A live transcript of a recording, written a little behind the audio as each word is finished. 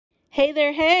Hey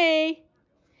there, hey,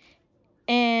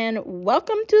 and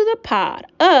welcome to the pod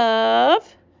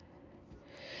of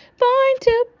Born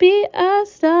to Be a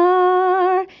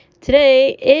Star. Today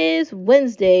is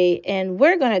Wednesday, and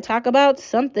we're going to talk about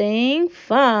something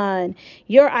fun.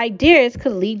 Your ideas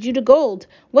could lead you to gold.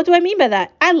 What do I mean by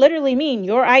that? I literally mean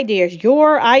your ideas.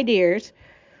 Your ideas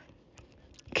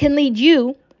can lead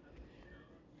you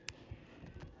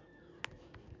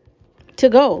to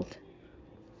gold.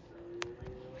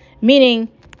 Meaning,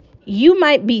 you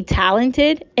might be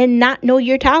talented and not know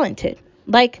you're talented.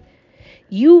 Like,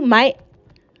 you might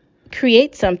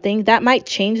create something that might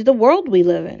change the world we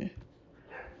live in.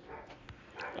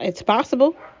 It's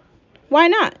possible. Why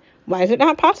not? Why is it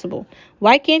not possible?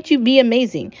 Why can't you be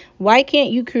amazing? Why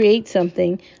can't you create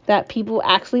something that people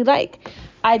actually like?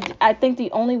 I think the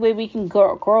only way we can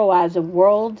grow as a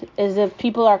world is if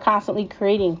people are constantly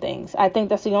creating things. I think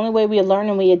that's the only way we learn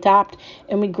and we adapt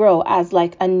and we grow as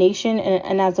like a nation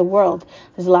and as a world.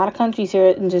 There's a lot of countries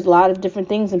here and there's a lot of different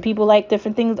things and people like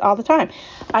different things all the time.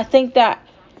 I think that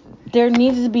there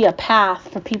needs to be a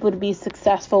path for people to be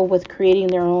successful with creating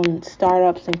their own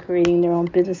startups and creating their own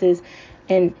businesses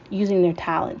and using their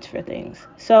talents for things.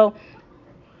 So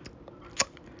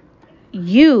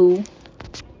you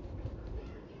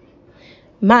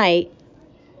might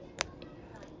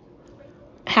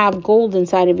have gold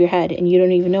inside of your head and you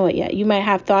don't even know it yet. You might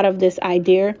have thought of this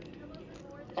idea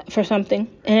for something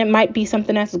and it might be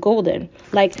something that's golden.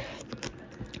 Like,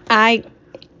 I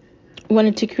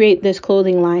wanted to create this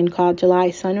clothing line called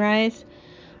July Sunrise,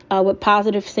 with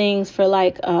positive things for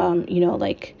like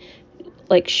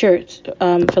shirts,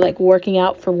 for like working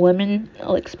out for women,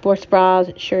 like sports bras,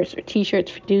 shirts or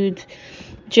t-shirts for dudes,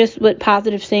 just with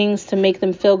positive things to make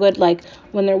them feel good, like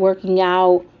when they're working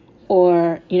out,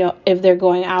 or if they're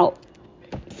going out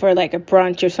for like a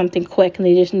brunch or something quick and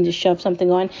they just need to shove something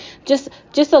on. Just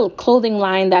a clothing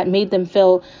line that made them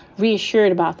feel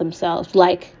reassured about themselves.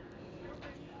 Like,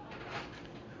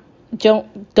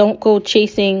 don't go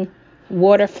chasing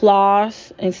water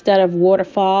floss instead of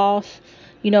waterfalls.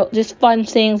 Just fun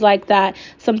things like that.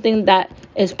 Something that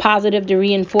is positive to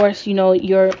reinforce,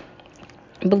 your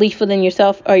belief within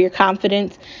yourself or your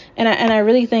confidence. And I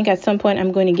really think at some point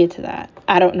I'm going to get to that.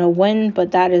 I don't know when,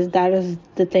 but that is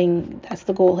the thing. That's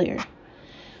the goal here.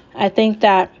 I think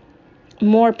that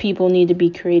more people need to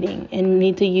be creating and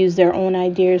need to use their own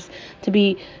ideas to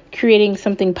be creating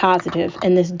something positive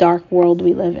in this dark world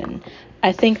we live in.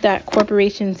 I think that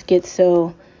corporations get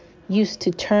so used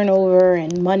to turnover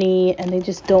and money and they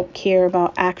just don't care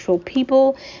about actual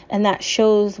people, and that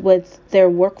shows with their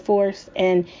workforce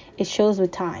and it shows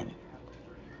with time.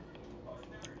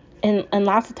 And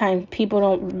lots of times people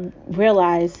don't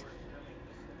realize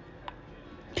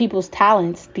people's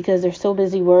talents because they're so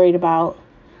busy worried about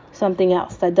something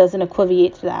else that doesn't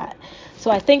equivocate to that. So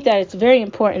I think that it's very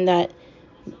important that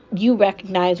you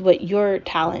recognize what your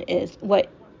talent is,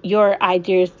 what your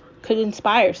ideas could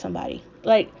inspire somebody.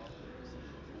 Like,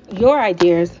 your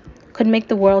ideas could make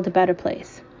the world a better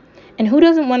place. And who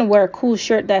doesn't want to wear a cool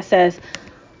shirt that says,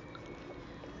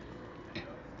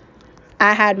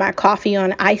 I had my coffee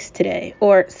on ice today,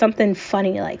 or something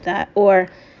funny like that, or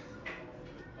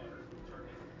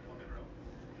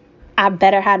I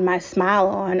better had my smile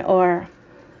on, or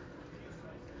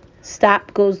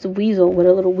stop goes the weasel with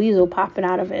a little weasel popping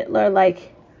out of it, or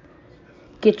like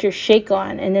get your shake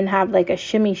on and then have like a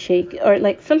shimmy shake, or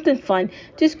like something fun.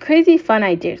 Just crazy fun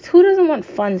ideas. Who doesn't want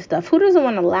fun stuff? Who doesn't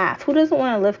want to laugh? Who doesn't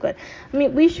want to live good? I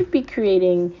mean, we should be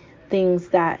creating things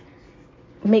that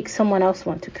make someone else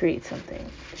want to create something.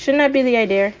 Shouldn't that be the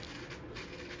idea?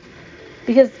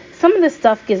 Because some of this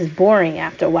stuff gets boring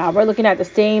after a while. We're looking at the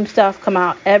same stuff come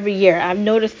out every year. I've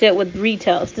noticed it with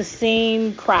retail. It's the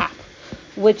same crap,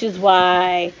 which is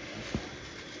why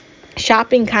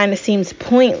shopping kind of seems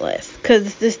pointless,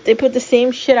 because they put the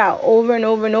same shit out over and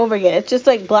over and over again. It's just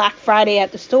like Black Friday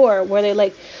at the store, where they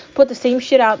like put the same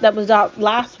shit out that was out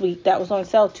last week, that was on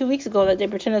sale 2 weeks ago, that they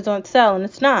pretend is on sale, and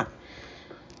it's not.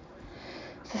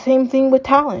 It's the same thing with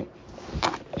talent.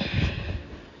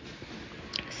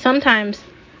 Sometimes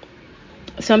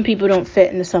some people don't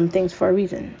fit into some things for a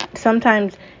reason.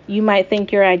 Sometimes you might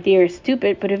think your idea is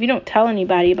stupid, but if you don't tell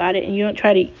anybody about it and you don't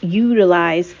try to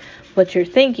utilize what you're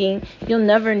thinking, you'll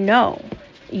never know.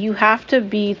 You have to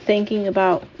be thinking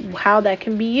about how that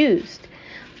can be used.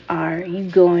 Are you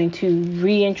going to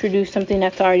reintroduce something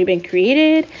that's already been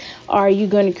created? Are you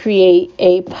going to create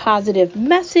a positive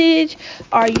message?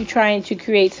 Are you trying to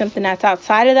create something that's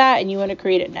outside of that and you want to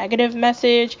create a negative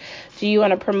message? Do you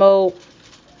want to promote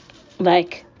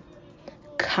like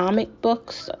comic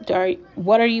books?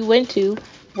 What are you into?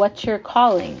 What's your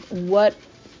calling? What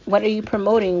What are you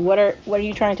promoting? What are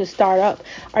you trying to start up?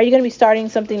 Are you going to be starting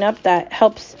something up that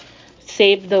helps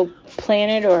save the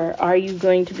planet, or are you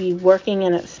going to be working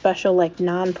in a special like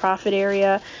non-profit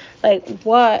area? Like,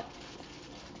 what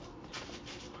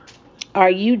are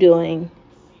you doing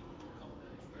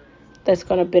that's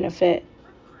going to benefit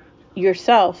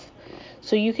yourself,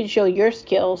 so you can show your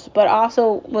skills, but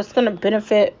also what's going to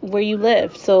benefit where you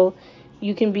live, so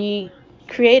you can be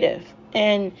creative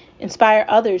and inspire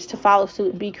others to follow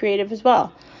suit and be creative as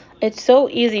well. It's so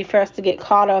easy for us to get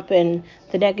caught up in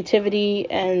the negativity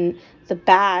and the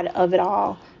bad of it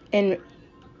all, and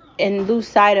lose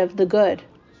sight of the good,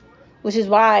 which is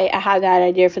why I had that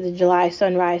idea for the July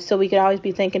sunrise, so we could always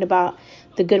be thinking about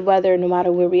the good weather no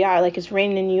matter where we are. Like, it's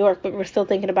raining in New York, but we're still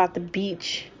thinking about the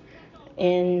beach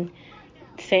in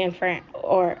San Fran,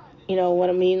 or you know what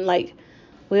I mean? Like,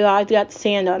 we always got the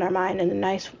sand on our mind, and the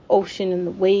nice ocean and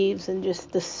the waves and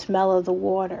just the smell of the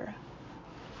water.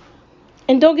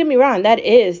 And don't get me wrong, that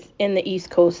is in the East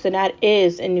Coast, and that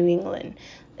is in New England,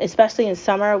 especially in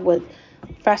summer with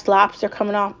fresh lobster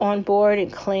coming off on board,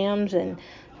 and clams, and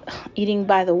eating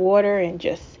by the water, and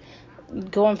just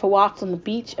going for walks on the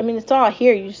beach. I mean, it's all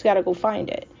here. You just got to go find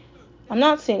it. I'm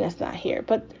not saying it's not here,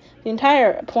 but the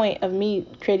entire point of me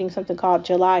creating something called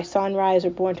July Sunrise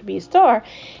or Born to Be a Star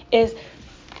is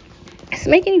it's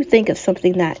making you think of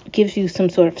something that gives you some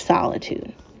sort of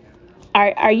solitude.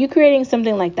 Are you creating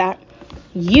something like that?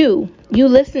 You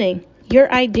listening, your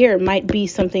idea might be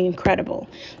something incredible.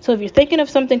 So if you're thinking of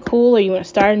something cool, or you want to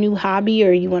start a new hobby,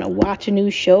 or you want to watch a new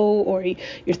show, or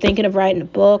you're thinking of writing a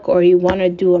book, or you want to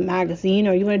do a magazine,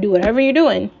 or you want to do whatever you're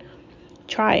doing,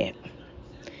 try it.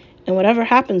 And whatever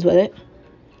happens with it,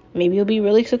 maybe you'll be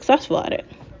really successful at it.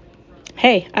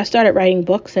 Hey, I started writing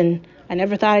books, and I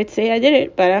never thought I'd say I did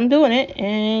it, but I'm doing it,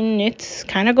 and it's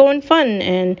kind of going fun,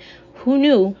 and who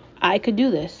knew I could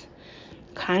do this?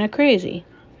 Kind of crazy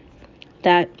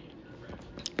that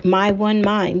my one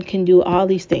mind can do all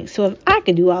these things. So if I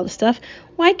can do all the stuff,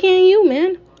 why can't you,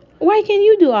 man? Why can't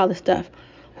you do all the stuff?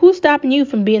 Who's stopping you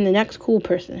from being the next cool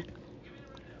person?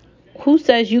 Who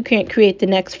says you can't create the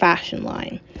next fashion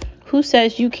line? Who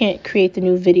says you can't create the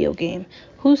new video game?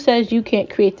 Who says you can't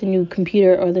create the new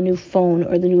computer, or the new phone,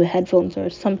 or the new headphones, or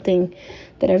something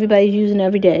that everybody's using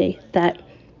every day that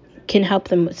can help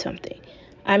them with something?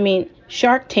 I mean,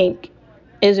 Shark Tank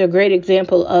is a great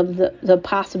example of the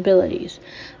possibilities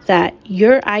that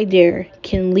your idea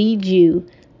can lead you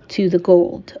to the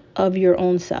gold of your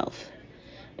own self.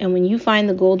 And when you find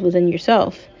the gold within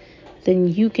yourself, then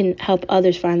you can help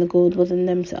others find the gold within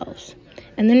themselves.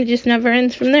 And then it just never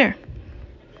ends from there.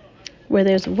 Where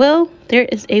there's a will, there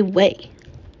is a way.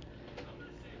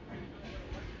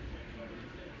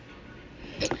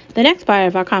 The next part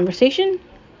of our conversation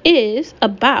is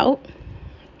about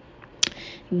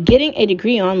getting a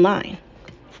degree online.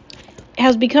 It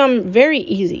has become very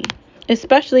easy,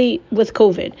 especially with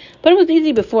COVID. But it was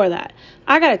easy before that.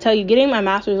 I gotta tell you, getting my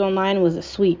master's online was a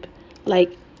sweep.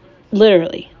 Like,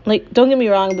 literally. Like, don't get me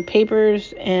wrong, the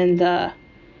papers and the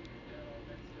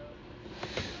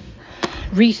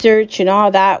research and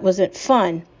all that wasn't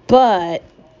fun. But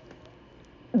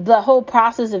the whole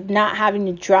process of not having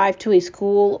to drive to a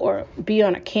school or be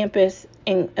on a campus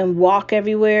and walk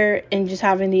everywhere, and just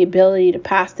having the ability to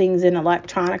pass things in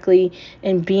electronically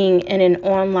and being in an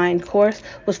online course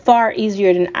was far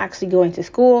easier than actually going to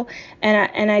school.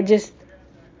 And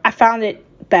I found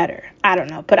it better. I don't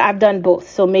know, but I've done both,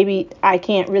 so maybe I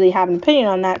can't really have an opinion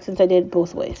on that since I did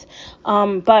both ways.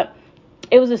 But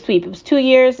it was a sweep. It was 2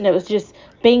 years, and it was just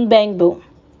bing, bang, boom.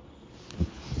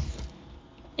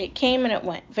 It came and it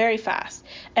went very fast.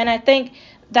 And I think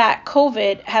that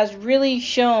COVID has really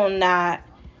shown that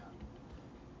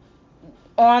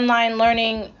online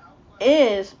learning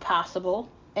is possible,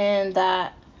 and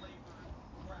that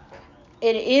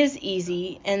it is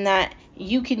easy, and that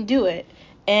you can do it.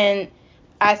 And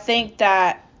I think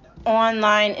that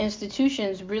online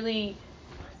institutions really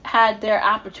had their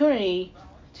opportunity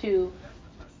to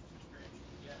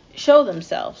show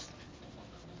themselves,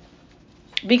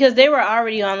 because they were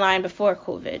already online before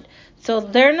COVID. So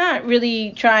they're not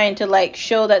really trying to like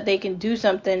show that they can do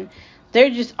something.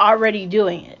 They're just already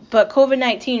doing it. But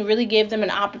COVID-19 really gave them an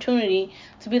opportunity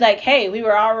to be like, hey, we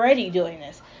were already doing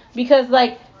this. Because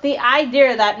like the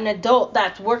idea that an adult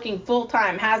that's working full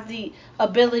time has the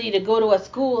ability to go to a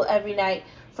school every night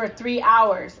for 3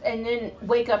 hours and then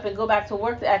wake up and go back to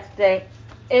work the next day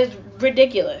is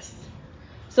ridiculous.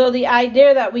 So the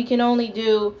idea that we can only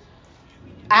do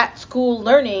at school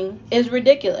learning is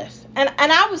ridiculous. And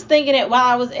I was thinking it while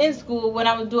I was in school when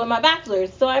I was doing my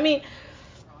bachelor's. So I mean,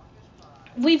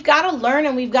 we've got to learn,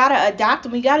 and we've got to adapt,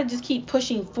 and we got to just keep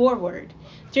pushing forward.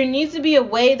 There needs to be a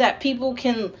way that people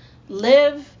can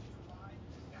live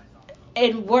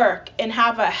and work and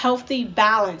have a healthy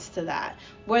balance to that,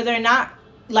 where they're not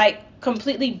like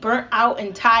completely burnt out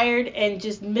and tired and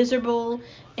just miserable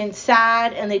and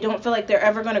sad, and they don't feel like they're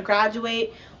ever going to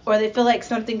graduate, or they feel like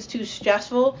something's too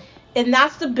stressful. And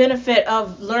that's the benefit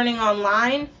of learning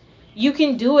online. You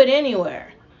can do it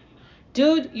anywhere.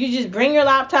 Dude, you just bring your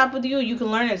laptop with you. You can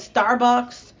learn in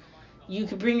Starbucks. You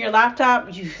can bring your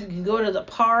laptop. You can go to the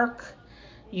park.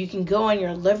 You can go in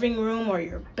your living room or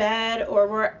your bed or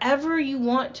wherever you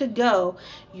want to go.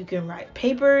 You can write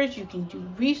papers. You can do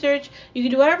research. You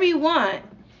can do whatever you want.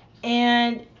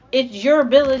 And it's your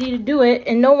ability to do it,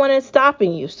 and no one is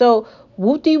stopping you. So,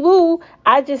 woo-de-woo,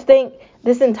 I just think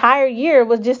this entire year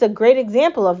was just a great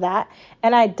example of that.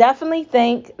 And I definitely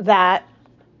think that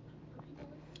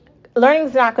learning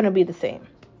is not going to be the same.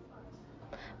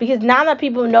 Because now that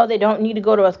people know they don't need to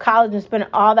go to a college and spend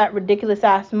all that ridiculous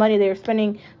ass money they were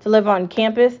spending to live on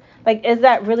campus, like, is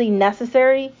that really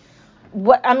necessary?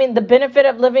 What I mean, the benefit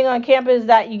of living on campus is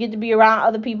that you get to be around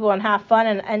other people and have fun,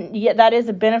 and yeah, that is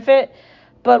a benefit.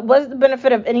 But what's the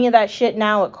benefit of any of that shit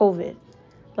now with COVID?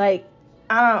 Like,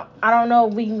 I don't know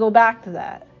if we can go back to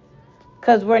that,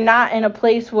 because we're not in a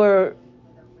place where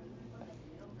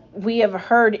we have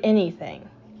heard anything.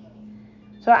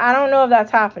 So I don't know if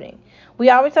that's happening. We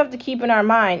always have to keep in our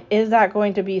mind, is that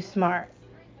going to be smart?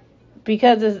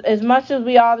 Because as much as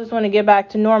we all just want to get back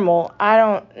to normal, I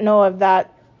don't know if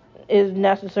that is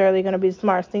necessarily going to be the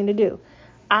smartest thing to do.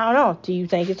 I don't know. Do you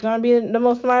think it's going to be the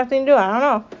most smartest thing to do? I don't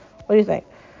know. What do you think?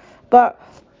 But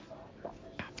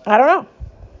I don't know.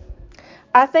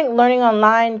 I think learning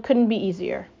online couldn't be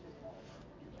easier.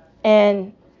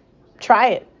 And try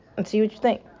it and see what you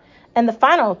think. And the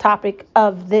final topic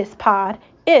of this pod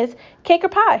is cake or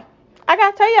pie. I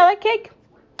gotta tell you, I like cake.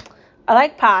 I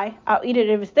like pie. I'll eat it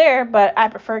if it's there, but I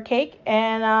prefer cake,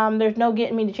 and there's no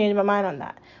getting me to change my mind on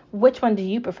that. Which one do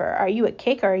you prefer? Are you a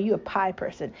cake or are you a pie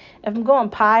person? If I'm going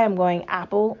pie, I'm going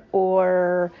apple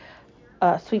or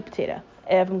sweet potato.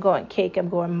 If I'm going cake, I'm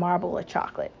going marble or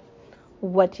chocolate.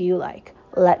 What do you like?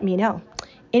 Let me know.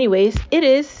 Anyways, it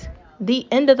is the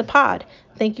end of the pod.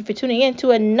 Thank you for tuning in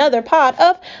to another pod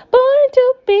of Born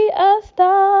to Be a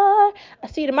Star. I'll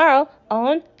see you tomorrow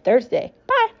on Thursday.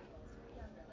 Bye.